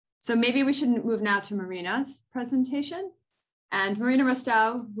So maybe we should move now to Marina's presentation. And Marina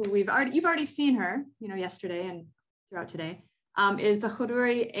Rustow, who you've already seen her, yesterday and throughout today, is the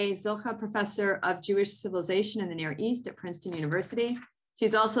Chuduri Zilcha Professor of Jewish Civilization in the Near East at Princeton University.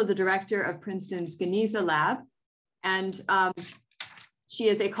 She's also the director of Princeton's Geniza Lab, and she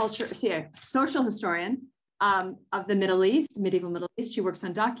is a social historian of the Middle East, medieval Middle East. She works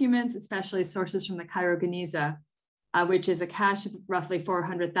on documents, especially sources from the Cairo Geniza, which is a cache of roughly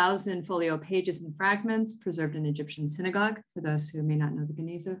 400,000 folio pages and fragments preserved in Egyptian synagogue, for those who may not know the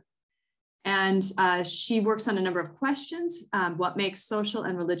Geniza. And she works on a number of questions. What makes social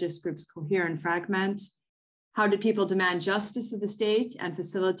and religious groups cohere and fragment? How did people demand justice of the state and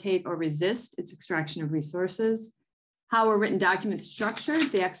facilitate or resist its extraction of resources? How are written documents structured,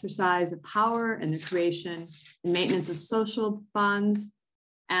 the exercise of power and the creation and maintenance of social bonds?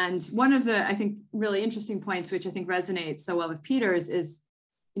 And one of the, I think, really interesting points, which I think resonates so well with Peter's, is,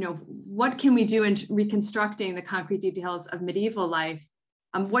 what can we do in reconstructing the concrete details of medieval life?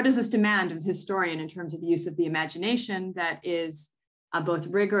 What does this demand of the historian in terms of the use of the imagination that is both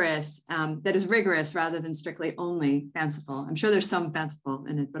rigorous, rather than strictly only fanciful? I'm sure there's some fanciful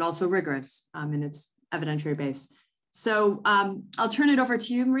in it, but also rigorous in its evidentiary base. So I'll turn it over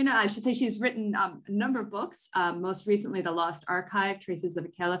to you, Marina. I should say she's written a number of books, most recently The Lost Archive, Traces of a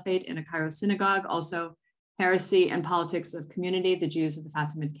Caliphate in a Cairo Synagogue, also Heresy and Politics of Community, The Jews of the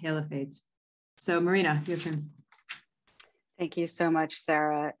Fatimid Caliphate. So Marina, your turn. Thank you so much,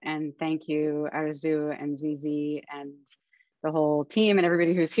 Sarah. And thank you, Arzu and Zizi and the whole team and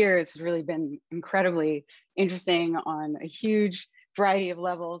everybody who's here. It's really been incredibly interesting on a huge variety of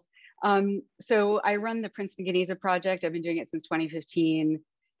levels. So I run the Princeton Geniza project. I've been doing it since 2015.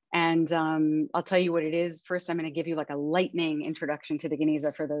 And I'll tell you what it is. First, I'm going to give you like a lightning introduction to the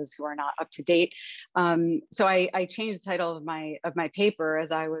Geniza for those who are not up to date. So I changed the title of my paper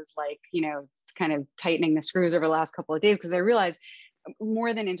as I was like, kind of tightening the screws over the last couple of days, because I realized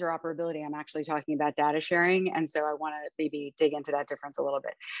more than interoperability, I'm actually talking about data sharing. And so I want to maybe dig into that difference a little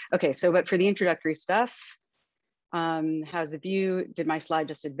bit. Okay, so but for the introductory stuff, how's the view? Did my slide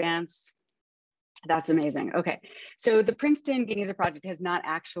just advance? That's amazing. Okay, so the Princeton Geniza project has not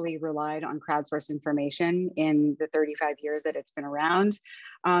actually relied on crowdsourced information in the 35 years that it's been around,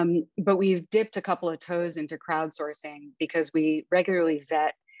 but we've dipped a couple of toes into crowdsourcing because we regularly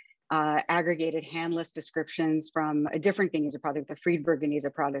vet aggregated hand list descriptions from a different Geniza project, the Friedberg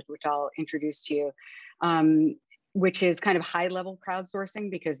Geniza project, which I'll introduce to you, which is kind of high-level crowdsourcing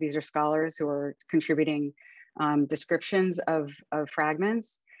because these are scholars who are contributing descriptions of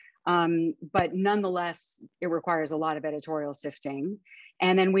fragments. But nonetheless, it requires a lot of editorial sifting.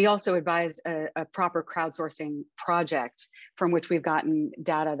 And then we also advised a proper crowdsourcing project from which we've gotten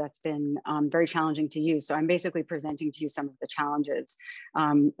data that's been very challenging to use. So I'm basically presenting to you some of the challenges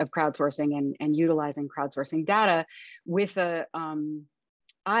of crowdsourcing and utilizing crowdsourcing data with a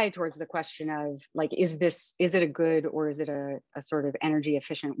eye towards the question of like, is it a good or is it a sort of energy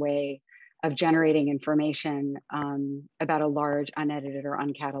efficient way of generating information about a large unedited or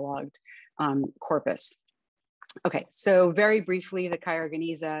uncatalogued corpus. Okay, so very briefly, the Cairo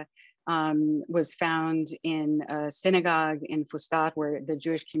Geniza was found in a synagogue in Fustat where the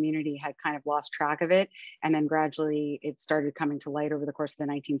Jewish community had kind of lost track of it. And then gradually it started coming to light over the course of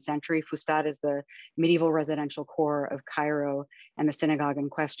the 19th century. Fustat is the medieval residential core of Cairo, and the synagogue in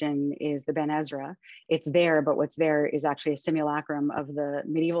question is the Ben Ezra. It's there, but what's there is actually a simulacrum of the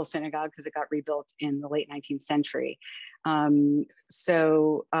medieval synagogue because it got rebuilt in the late 19th century.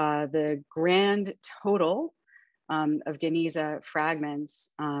 So the grand total of Geniza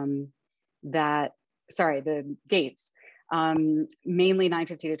fragments the dates, mainly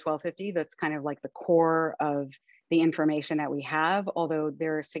 950 to 1250. That's kind of like the core of the information that we have, although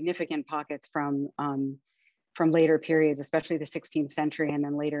there are significant pockets from later periods, especially the 16th century and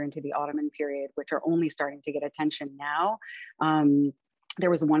then later into the Ottoman period, which are only starting to get attention now. There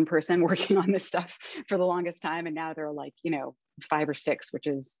was one person working on this stuff for the longest time, and now there are like, 5 or 6, which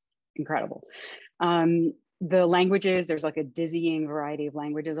is incredible. The languages, there's like a dizzying variety of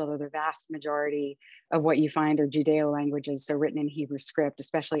languages, although the vast majority of what you find are Judeo languages, so written in Hebrew script,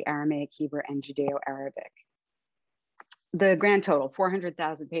 especially Aramaic, Hebrew, and Judeo-Arabic. The grand total,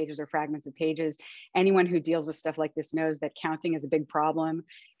 400,000 pages or fragments of pages. Anyone who deals with stuff like this knows that counting is a big problem.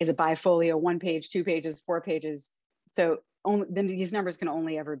 Is a bifolio 1 page, 2 pages, 4 pages? So then these numbers can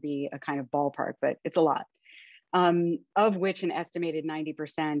only ever be a kind of ballpark, but it's a lot. Of which an estimated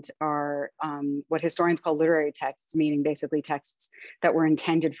 90% are what historians call literary texts, meaning basically texts that were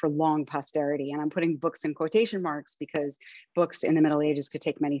intended for long posterity. And I'm putting books in quotation marks because books in the Middle Ages could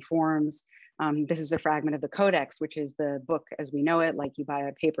take many forms. This is a fragment of the codex, which is the book as we know it, like you buy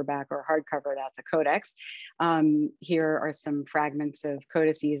a paperback or a hardcover, that's a codex. Here are some fragments of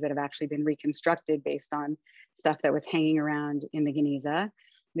codices that have actually been reconstructed based on stuff that was hanging around in the Geniza.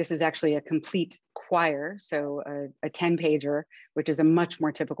 This is actually a complete quire, so a 10-pager, which is a much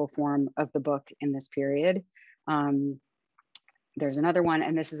more typical form of the book in this period. There's another one,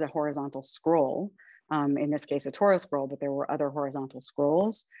 and this is a horizontal scroll. In this case, a Torah scroll, but there were other horizontal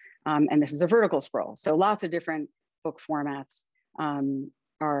scrolls. And this is a vertical scroll. So lots of different book formats have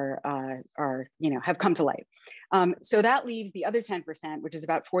come to light. So that leaves the other 10%, which is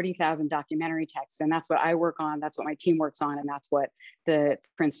about 40,000 documentary texts. And that's what I work on. That's what my team works on. And that's what the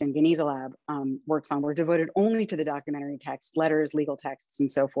Princeton Geniza lab works on. We're devoted only to the documentary texts, letters, legal texts, and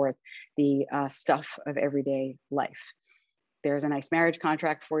so forth, the stuff of everyday life. There's a nice marriage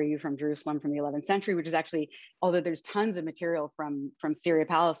contract for you from Jerusalem from the 11th century, which is actually, although there's tons of material from Syria,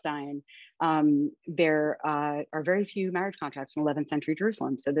 Palestine, there are very few marriage contracts from 11th century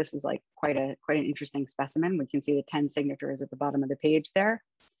Jerusalem. So this is like quite an interesting specimen. We can see the 10 signatures at the bottom of the page there.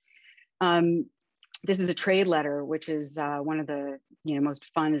 This is a trade letter, which is one of the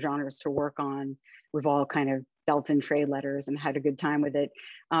most fun genres to work on. We've all kind of dealt in trade letters and had a good time with it.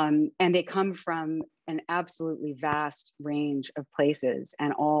 And they come from an absolutely vast range of places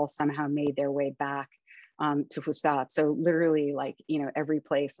and all somehow made their way back to Fustat. So literally every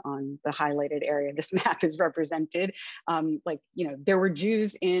place on the highlighted area of this map is represented. There were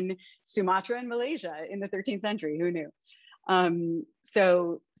Jews in Sumatra and Malaysia in the 13th century, who knew?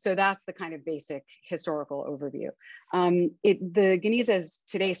 So that's the kind of basic historical overview. The Geniza is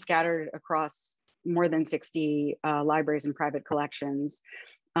today scattered across more than 60 libraries and private collections.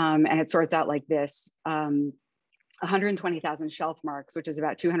 And it sorts out like this: 120,000 shelf marks, which is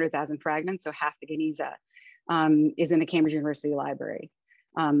about 200,000 fragments, so half the Geniza, is in the Cambridge University Library,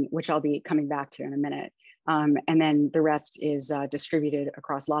 which I'll be coming back to in a minute. And then the rest is distributed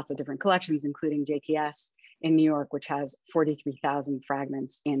across lots of different collections, including JTS in New York, which has 43,000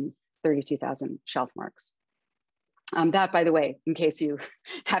 fragments in 32,000 shelf marks. That, by the way, in case you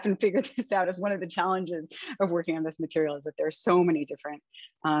haven't figured this out, is one of the challenges of working on this material, is that there's so many different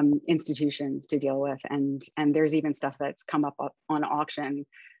institutions to deal with. And there's even stuff that's come up on auction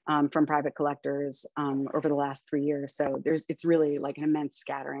from private collectors over the last 3 years. So it's really like an immense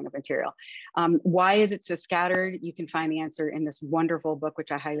scattering of material. Why is it so scattered? You can find the answer in this wonderful book,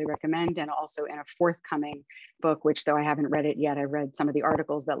 which I highly recommend, and also in a forthcoming book, which, though I haven't read it yet, I read some of the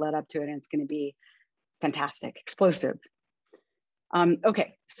articles that led up to it, and it's going to be fantastic, explosive.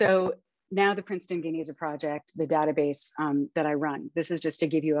 Okay, so now the Princeton Geniza project, the database that I run. This is just to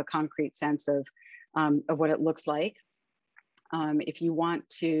give you a concrete sense of what it looks like. If you want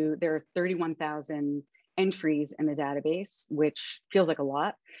to, there are 31,000 entries in the database, which feels like a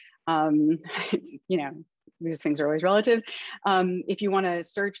lot. These things are always relative. If you want to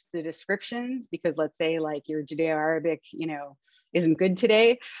search the descriptions, because let's say like your Judeo-Arabic, isn't good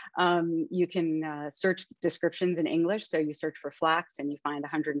today, you can search descriptions in English. So you search for flax and you find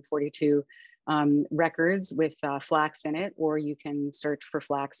 142 records with flax in it, or you can search for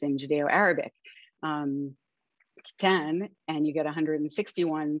flax in Judeo-Arabic 10, and you get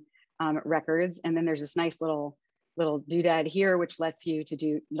 161 records. And then there's this nice little doodad here, which lets you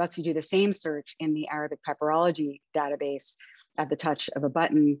do the same search in the Arabic Pariticipation database at the touch of a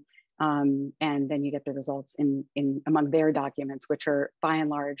button, and then you get the results in among their documents, which are by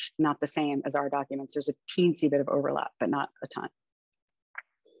and large not the same as our documents. There's a teensy bit of overlap, but not a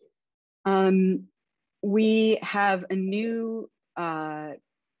ton. We have a new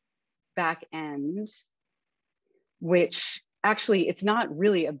back end, which actually, it's not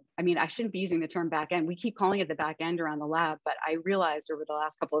really I shouldn't be using the term back end. We keep calling it the back end around the lab, but I realized over the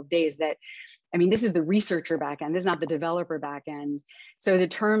last couple of days that, this is the researcher back end. This is not the developer back end. So the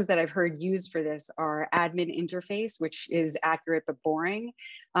terms that I've heard used for this are admin interface, which is accurate but boring.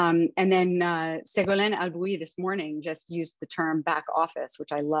 And then Ségolène Albouy this morning just used the term back office,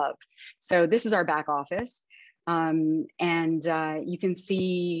 which I love. So this is our back office. You can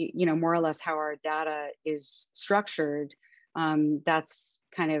see, more or less how our data is structured. That's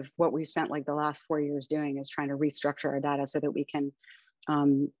kind of what we spent like the last 4 years doing, is trying to restructure our data so that we can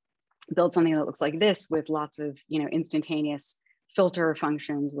build something that looks like this with lots of instantaneous filter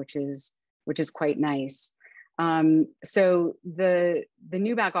functions, which is quite nice. So the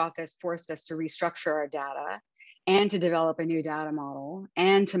new back office forced us to restructure our data and to develop a new data model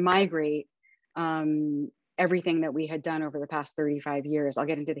and to migrate everything that we had done over the past 35 years. I'll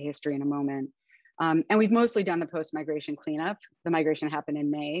get into the history in a moment. And we've mostly done the post-migration cleanup. The migration happened in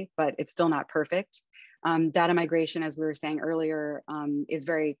May, but it's still not perfect. Data migration, as we were saying earlier, is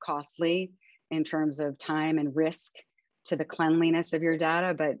very costly. in terms of time and risk to the cleanliness of your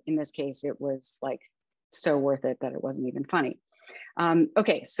data, but in this case, it was like so worth it that it wasn't even funny.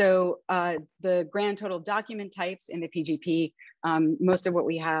 Okay, so the grand total document types in the PGP, most of what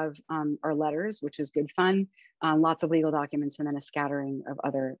we have are letters, which is good fun, lots of legal documents, and then a scattering of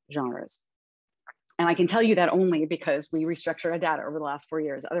other genres. And I can tell you that only because we restructured our data over the last 4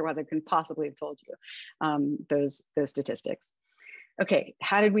 years. Otherwise, I couldn't possibly have told you those statistics. Okay,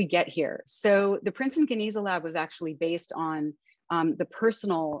 how did we get here? So the Princeton Geniza lab was actually based on the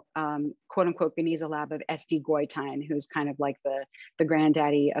personal quote unquote Geniza lab of SD Goitein, who's kind of like the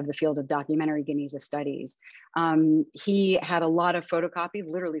granddaddy of the field of documentary Geniza studies. He had a lot of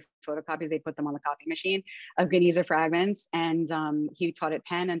photocopies, literally photocopies, they put them on the copy machine, of Geniza fragments. And he taught at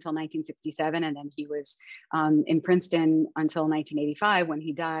Penn until 1967. And then he was in Princeton until 1985 when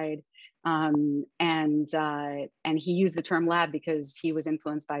he died. And he used the term lab because he was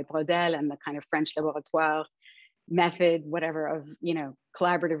influenced by Brodel and the kind of French laboratoire method, whatever, of, you know,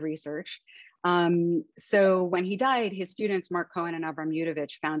 collaborative research. So when he died, his students, Mark Cohen and Abram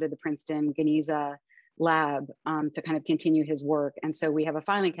Yudovich, founded the Princeton Geniza lab to kind of continue his work. And so we have a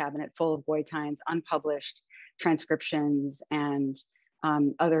filing cabinet full of Goitein's unpublished transcriptions and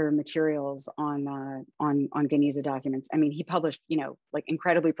other materials on Geniza documents. I mean, he published, you know, like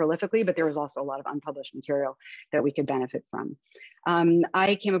incredibly prolifically, but there was also a lot of unpublished material that we could benefit from.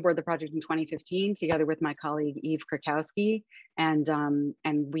 I came aboard the project in 2015 together with my colleague Eve Krakowski, and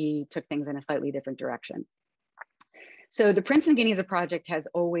we took things in a slightly different direction. So the Princeton Geniza project has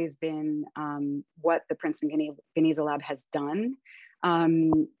always been what the Princeton Geniza lab has done.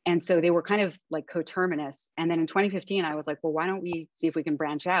 And so they were kind of like coterminous. And then in 2015, I was like, well, why don't we see if we can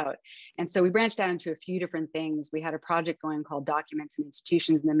branch out? And so we branched out into a few different things. We had a project going called Documents and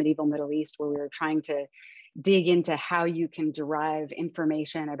Institutions in the Medieval Middle East, where we were trying to dig into how you can derive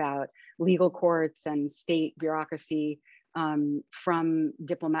information about legal courts and state bureaucracy from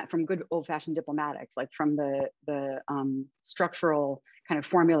good old-fashioned diplomatics, like from the structural kind of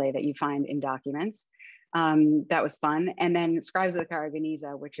formulae that you find in documents. That was fun. And then Scribes of the Cara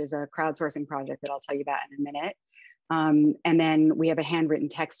Geniza, which is a crowdsourcing project that I'll tell you about in a minute. And then we have a handwritten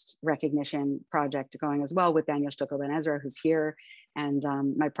text recognition project going as well with Daniel Stuckel-Ben Ezra, who's here. And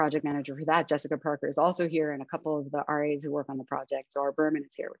my project manager for that, Jessica Parker, is also here, and a couple of the RAs who work on the project. So our Berman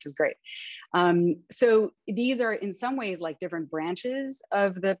is here, which is great. So these are in some ways like different branches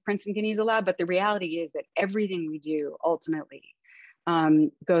of the Princeton Geniza lab, but the reality is that everything we do ultimately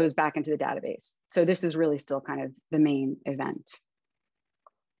goes back into the database. So this is really still kind of the main event.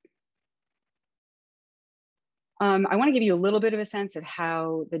 I want to give you a little bit of a sense of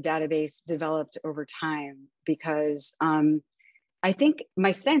how the database developed over time, because I think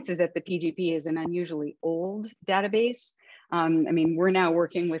my sense is that the PGP is an unusually old database. I mean, we're now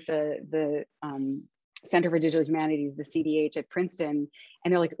working with the Center for Digital Humanities, the CDH at Princeton,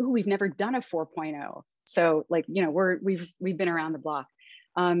 and they're like, "Ooh, we've never done a 4.0." So, like, you know, we've been around the block.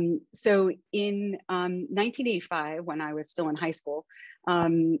 So in 1985, when I was still in high school,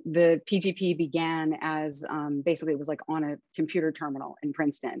 the PGP began as basically it was like on a computer terminal in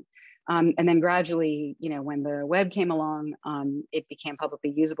Princeton. And then gradually, you know, when the web came along, it became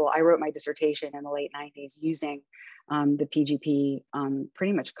publicly usable. I wrote my dissertation in the late 90s using the PGP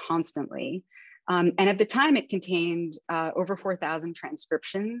pretty much constantly. And at the time, it contained over 4,000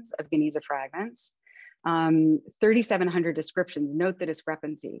 transcriptions of Geniza fragments, 3,700 descriptions. Note the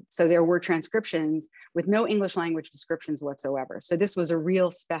discrepancy. So there were transcriptions with no English language descriptions whatsoever. So this was a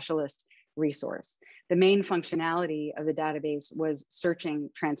real specialist resource. The main functionality of the database was searching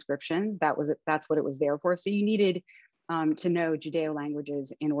transcriptions. That's what it was there for. So you needed to know Judeo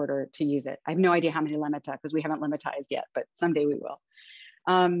languages in order to use it. I have no idea how many lemata, because we haven't lemmatized yet, but someday we will.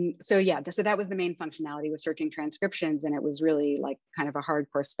 So yeah, so that was the main functionality, was searching transcriptions, and it was really like kind of a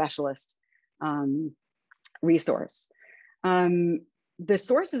hardcore specialist resource. The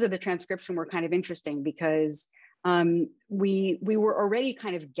sources of the transcription were kind of interesting because we were already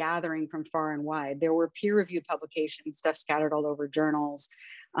kind of gathering from far and wide. There were peer-reviewed publications, stuff scattered all over journals.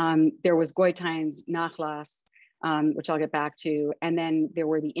 There was Goitein's Nachlass, which I'll get back to. And then there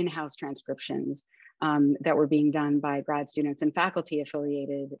were the in-house transcriptions that were being done by grad students and faculty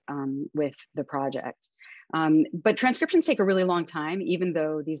affiliated with the project. But transcriptions take a really long time, even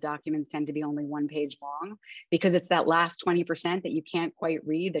though these documents tend to be only 1 page long, because it's that last 20% that you can't quite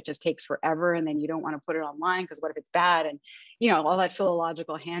read that just takes forever. And then you don't want to put it online because what if it's bad? And, you know, all that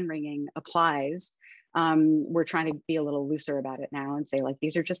philological hand-wringing applies. We're trying to be a little looser about it now and say, like,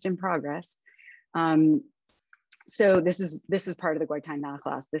 these are just in progress. So this is part of the Goitain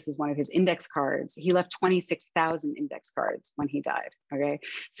Nachlass. This is one of his index cards. He left 26,000 index cards when he died, okay?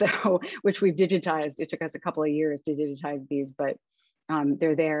 So, which we've digitized. It took us a couple of years to digitize these, but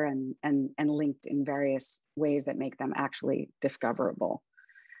they're there and linked in various ways that make them actually discoverable.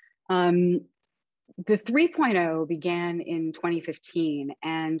 The 3.0 began in 2015,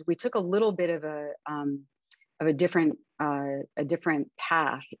 and we took a little bit of a different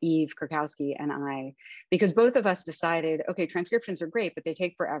path, Eve Krakowski and I, because both of us decided, okay, transcriptions are great, but they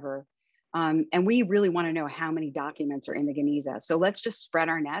take forever. And we really want to know how many documents are in the Geniza. So let's just spread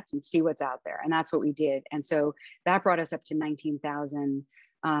our nets and see what's out there. And that's what we did. And so that brought us up to 19,000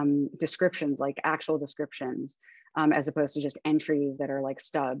 descriptions, like actual descriptions, as opposed to just entries that are like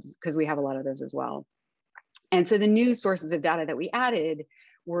stubs, because we have a lot of those as well. And so the new sources of data that we added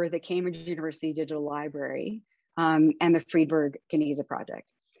were the Cambridge University Digital Library and the Friedberg Geniza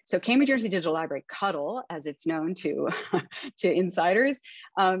project. So Cambridge University Digital Library, CUDL, as it's known to insiders,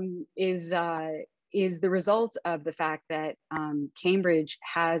 is the result of the fact that Cambridge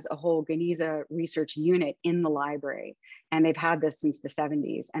has a whole Geniza research unit in the library, and they've had this since the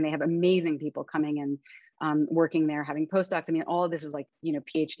 70s, and they have amazing people coming and working there, having postdocs. I mean, all of this is like, you know,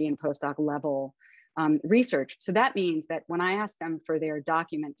 PhD and postdoc level research. So that means that when I asked them for their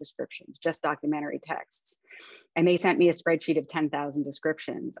document descriptions, just documentary texts, and they sent me a spreadsheet of 10,000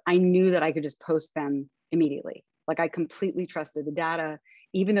 descriptions, I knew that I could just post them immediately. Like, I completely trusted the data,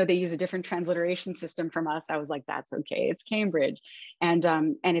 even though they use a different transliteration system from us. I was like, that's okay, it's Cambridge. And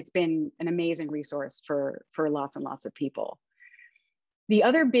it's been an amazing resource for lots and lots of people. The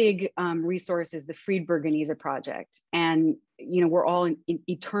other big resource is the Friedberg Geniza project. And, you know, we're all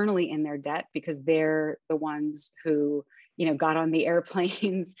eternally in their debt, because they're the ones who, you know, got on the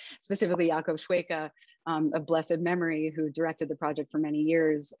airplanes, specifically Jakob Schweka, of blessed memory, who directed the project for many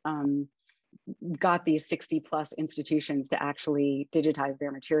years, got these 60+ institutions to actually digitize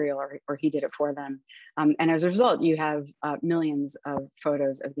their material, or he did it for them. And as a result, you have millions of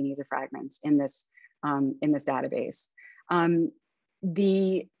photos of Geniza fragments in this database.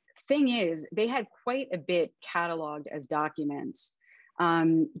 The thing is, they had quite a bit cataloged as documents,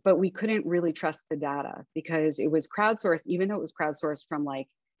 but we couldn't really trust the data because it was crowdsourced, even though it was crowdsourced from, like,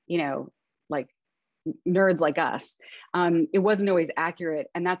 you know, like nerds like us. It wasn't always accurate.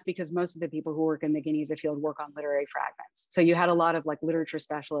 And that's because most of the people who work in the Geniza field work on literary fragments. So you had a lot of like literature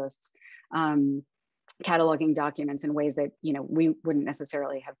specialists cataloging documents in ways that, you know, we wouldn't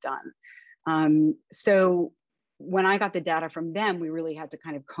necessarily have done. So when I got the data from them, we really had to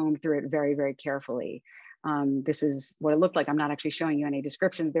kind of comb through it very, very carefully. This is what it looked like. I'm not actually showing you any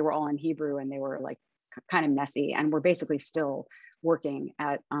descriptions. They were all in Hebrew, and they were like kind of messy. And we're basically still working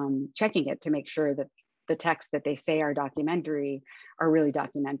at checking it to make sure that the texts that they say are documentary are really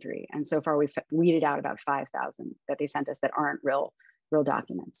documentary. And so far we've weeded out about 5,000 that they sent us that aren't real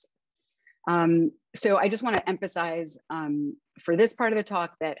documents. So I just want to emphasize for this part of the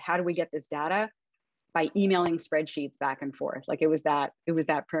talk that how do we get this data? By emailing spreadsheets back and forth. Like, it was that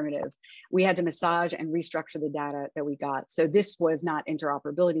primitive. We had to massage and restructure the data that we got. So this was not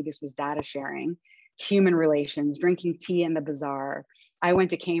interoperability, this was data sharing, human relations, drinking tea in the bazaar. I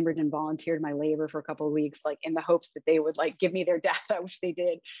went to Cambridge and volunteered my labor for a couple of weeks, like in the hopes that they would like give me their data, which they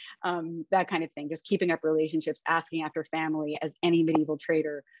did, that kind of thing, just keeping up relationships, asking after family, as any medieval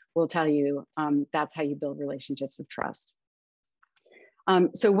trader will tell you, that's how you build relationships of trust.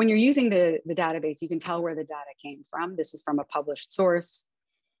 So when you're using the database, you can tell where the data came from. This is from a published source,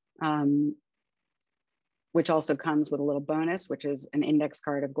 which also comes with a little bonus, which is an index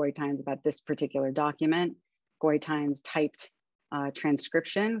card of Goitein's about this particular document, Goitein's typed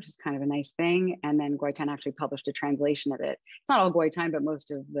transcription, which is kind of a nice thing. And then Goitain actually published a translation of it. It's not all Goitain, but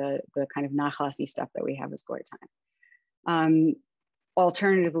most of the kind of Nachlassi stuff that we have is Goitain.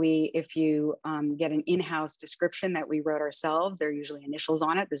 Alternatively, if you get an in-house description that we wrote ourselves, there are usually initials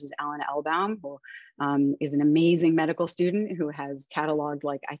on it. This is Alan Elbaum, who is an amazing medical student who has cataloged,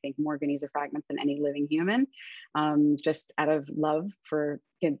 like, I think, more Geniza fragments than any living human, just out of love for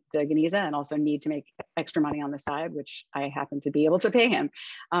the Geniza and also need to make extra money on the side, which I happen to be able to pay him.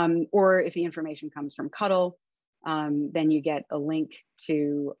 Or if the information comes from CUDL, then you get a link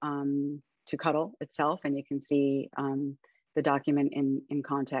to CUDL itself, and you can see the document in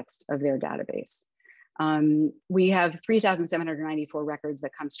context of their database. We have 3,794 records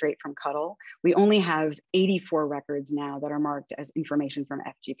that come straight from CUDL. We only have 84 records now that are marked as information from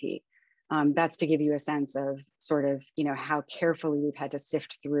FGP. That's to give you a sense of sort of, you know, how carefully we've had to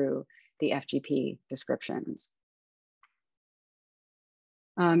sift through the FGP descriptions.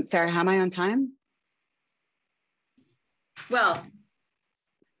 Sarah, how am I on time? Well,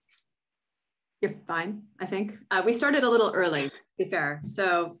 You're fine, I think. We started a little early, to be fair.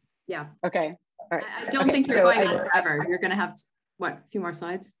 So yeah. Okay. All right. I don't think you're going on forever. You're going to have, what, a few more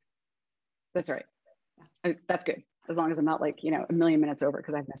slides? That's right. That's good. As long as I'm not like, a million minutes over,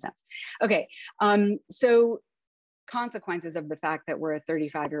 because I have no sense. Okay. So consequences of the fact that we're a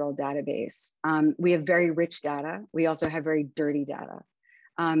 35-year-old database. We have very rich data. We also have very dirty data.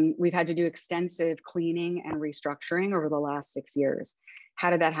 We've had to do extensive cleaning and restructuring over the last 6 years. How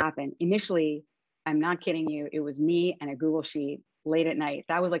did that happen? Initially, I'm not kidding you, it was me and a Google Sheet late at night.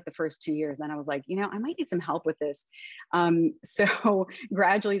 That was like the first 2 years. Then I was like, I might need some help with this. So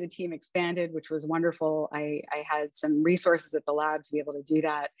gradually the team expanded, which was wonderful. I had some resources at the lab to be able to do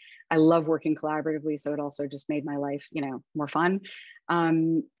that. I love working collaboratively, so it also just made my life, more fun.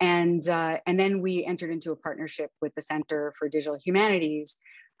 And then we entered into a partnership with the Center for Digital Humanities,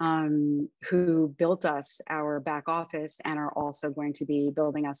 who built us our back office and are also going to be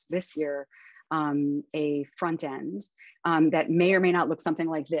building us this year a front end that may or may not look something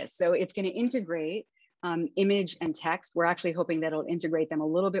like this. So it's going to integrate image and text. We're actually hoping that it'll integrate them a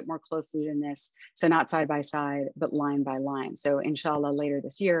little bit more closely than this. So not side by side, but line by line. So inshallah, later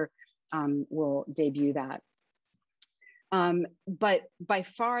this year, we'll debut that. But by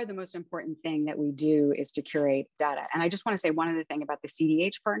far the most important thing that we do is to curate data. And I just want to say one other thing about the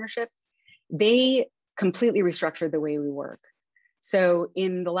CDH partnership. They completely restructured the way we work. So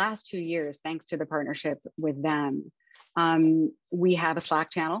in the last 2 years, thanks to the partnership with them, we have a Slack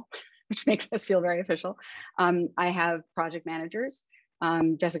channel, which makes us feel very official. I have project managers,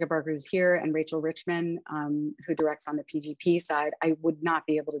 Jessica Barker, who's here, and Rachel Richman, who directs on the PGP side. I would not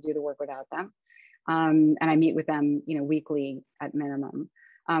be able to do the work without them. And I meet with them, weekly at minimum.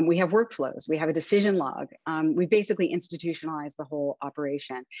 We have workflows. We have a decision log. We basically institutionalized the whole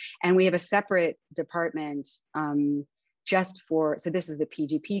operation. And we have a separate department just for, so this is the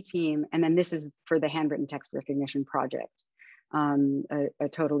PGP team, and then this is for the handwritten text recognition project, a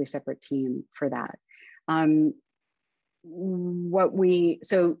totally separate team for that.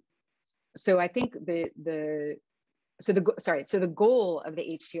 So I think the goal of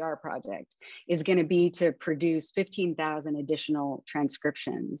the HTR project is going to be to produce 15,000 additional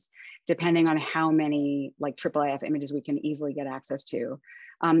transcriptions, depending on how many like IIIF images we can easily get access to.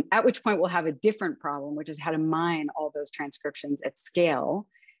 At which point we'll have a different problem, which is how to mine all those transcriptions at scale,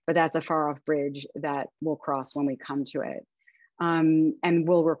 but that's a far off bridge that we'll cross when we come to it. And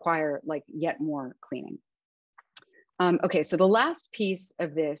will require like yet more cleaning. Okay, so the last piece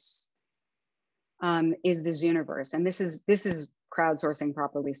of this is the Zooniverse, and this is crowdsourcing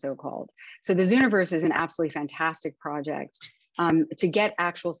properly so called. So the Zooniverse is an absolutely fantastic project to get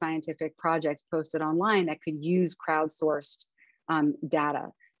actual scientific projects posted online that could use crowdsourced data.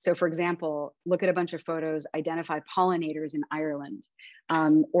 So for example, look at a bunch of photos, identify pollinators in Ireland,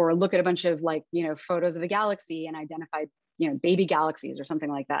 or look at a bunch of photos of a galaxy and identify baby galaxies or something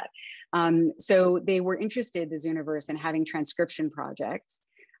like that. So they were interested, the Zooniverse, in having transcription projects.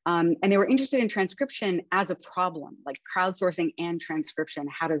 And they were interested in transcription as a problem, like crowdsourcing and transcription.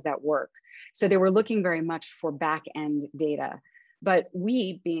 How does that work? So they were looking very much for back end data. But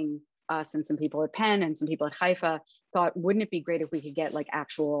we, being us and some people at Penn and some people at Haifa, thought, wouldn't it be great if we could get like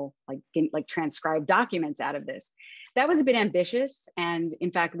actual, like transcribed documents out of this? That was a bit ambitious. And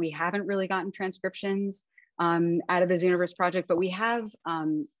in fact, we haven't really gotten transcriptions out of the Zooniverse project, but we have,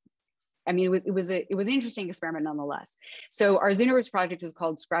 I mean, it was an interesting experiment nonetheless. So our Zooniverse project is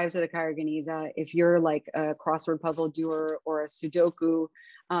called Scribes of the Cairo Geniza. If you're like a crossword puzzle doer or a Sudoku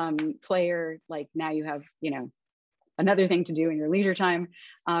player, like now you have, another thing to do in your leisure time.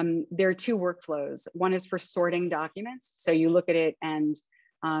 There are two workflows. One is for sorting documents. So you look at it and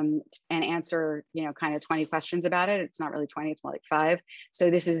answer, kind of 20 questions about it. It's not really 20, it's more like 5. So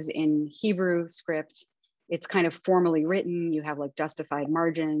this is in Hebrew script. It's kind of formally written. You have like justified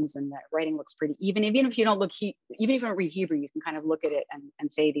margins, and the writing looks pretty even. Even if you don't even if you don't read Hebrew, you can kind of look at it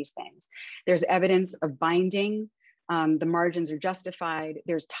and say these things. There's evidence of binding. The margins are justified.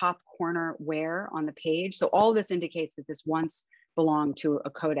 There's top corner where on the page. So all this indicates that this once belonged to a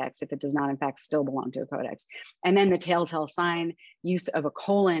codex, if it does not in fact still belong to a codex. And then the telltale sign, use of a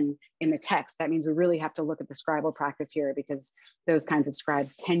colon in the text. That means we really have to look at the scribal practice here, because those kinds of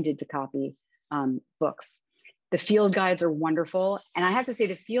scribes tended to copy books. The field guides are wonderful. And I have to say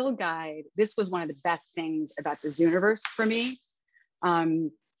the field guide, this was one of the best things about the Zooniverse for me,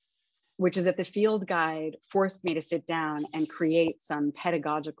 which is that the field guide forced me to sit down and create some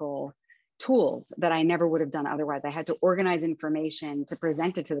pedagogical tools that I never would have done otherwise. I had to organize information to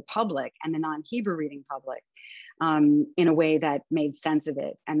present it to the public and the non-Hebrew reading public in a way that made sense of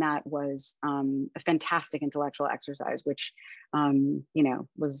it. And that was a fantastic intellectual exercise, which,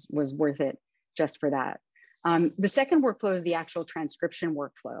 was worth it just for that. The second workflow is the actual transcription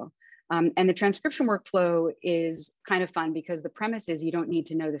workflow. And the transcription workflow is kind of fun because the premise is you don't need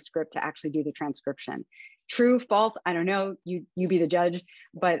to know the script to actually do the transcription. True, false, I don't know, you be the judge,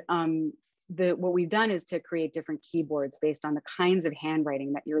 but what we've done is to create different keyboards based on the kinds of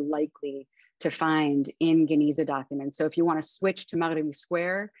handwriting that you're likely to find in Geniza documents. So if you want to switch to Maghrebi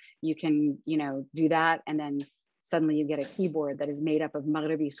Square, you can, do that, and then suddenly you get a keyboard that is made up of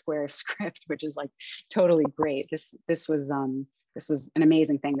Maghrebi Square script, which is like totally great. This was an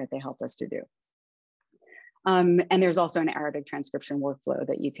amazing thing that they helped us to do. And there's also an Arabic transcription workflow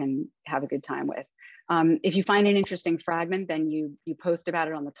that you can have a good time with. If you find an interesting fragment, then you post about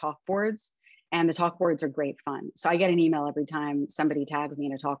it on the talk boards, and the talk boards are great fun. So I get an email every time somebody tags me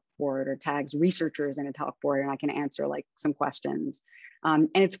in a talk board or tags researchers in a talk board, and I can answer like some questions. And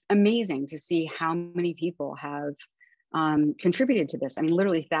it's amazing to see how many people have contributed to this. I mean,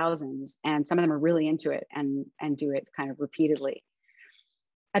 literally thousands, and some of them are really into it and do it kind of repeatedly.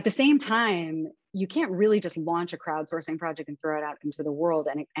 At the same time, you can't really just launch a crowdsourcing project and throw it out into the world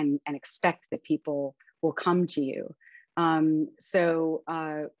and expect that people will come to you. So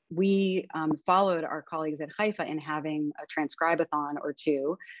we followed our colleagues at Haifa in having a transcribe-a-thon or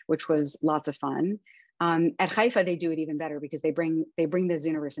two, which was lots of fun. At Haifa, they do it even better because they bring the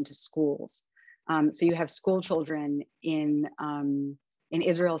Zooniverse into schools. So you have school children in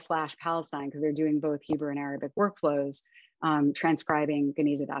Israel/Palestine, because they're doing both Hebrew and Arabic workflows, transcribing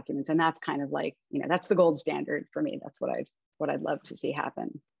Geniza documents. And that's kind of like, that's the gold standard for me. That's what I'd love to see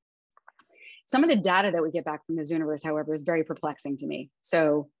happen. Some of the data that we get back from the Zooniverse, however, is very perplexing to me.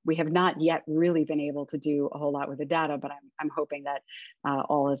 So we have not yet really been able to do a whole lot with the data, but I'm hoping that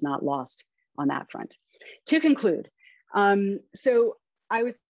all is not lost on that front. To conclude, so I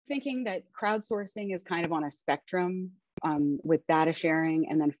was thinking that crowdsourcing is kind of on a spectrum with data sharing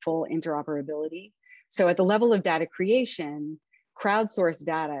and then full interoperability. So at the level of data creation, crowdsourced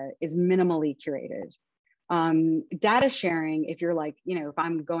data is minimally curated. Data sharing, if you're like, if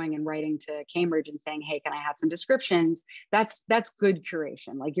I'm going and writing to Cambridge and saying, hey, can I have some descriptions? That's good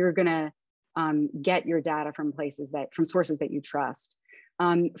curation. Like, you're gonna get your data from sources that you trust.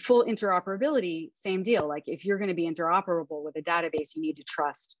 Full interoperability, same deal. Like, if you're gonna be interoperable with a database, you need to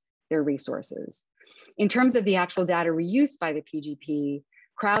trust their resources. In terms of the actual data reuse by the PGP,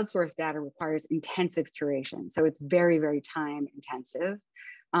 crowdsourced data requires intensive curation. So it's very, very time intensive.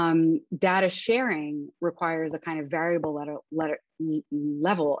 Data sharing requires a kind of variable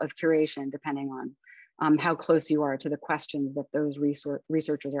level of curation depending on how close you are to the questions that those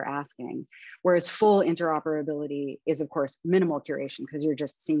researchers are asking. Whereas full interoperability is, of course, minimal curation because you're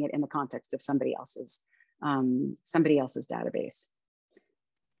just seeing it in the context of somebody else's database.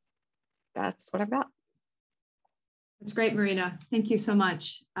 That's what I've got. That's great, Marina. Thank you so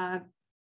much.